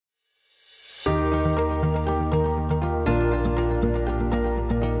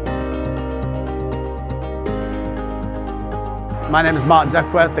My name is Mark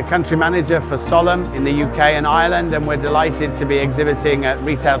Duckworth, the country manager for SOLUM in the UK and Ireland, and we're delighted to be exhibiting at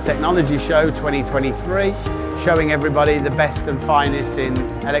Retail Technology Show 2023, showing everybody the best and finest in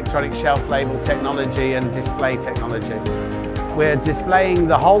electronic shelf label technology and display technology. We're displaying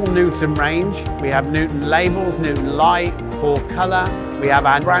the whole Newton range. We have Newton labels, Newton Lite, 4-color. We have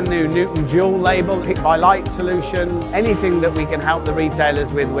our brand new Newton dual label, pick by Lite solutions. Anything that we can help the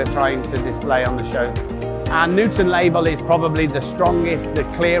retailers with, we're trying to display on the show. Our Newton label is probably the strongest, the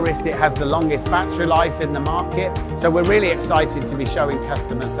clearest. It has the longest battery life in the market. So we're really excited to be showing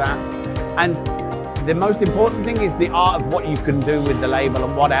customers that. And the most important thing is the art of what you can do with the label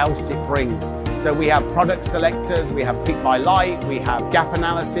and what else it brings. So we have product selectors, we have pick by Lite, we have gap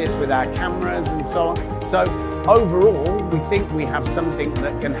analysis with our cameras and so on. So overall, we think we have something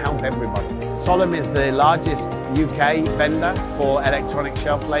that can help everybody. SOLUM is the largest UK vendor for electronic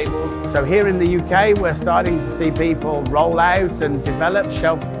shelf labels. So here in the UK, we're starting to see people roll out and develop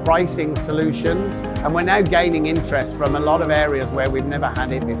shelf pricing solutions. And we're now gaining interest from a lot of areas where we've never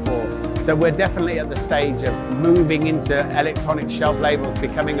had it before. So we're definitely at the stage of moving into electronic shelf labels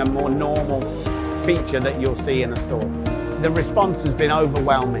becoming a more normal feature that you'll see in a store. The response has been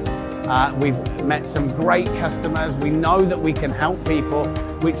overwhelming. We've met some great customers. We know that we can help people,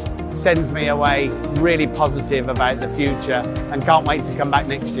 which sends me away really positive about the future and can't wait to come back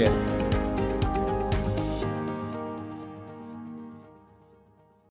next year.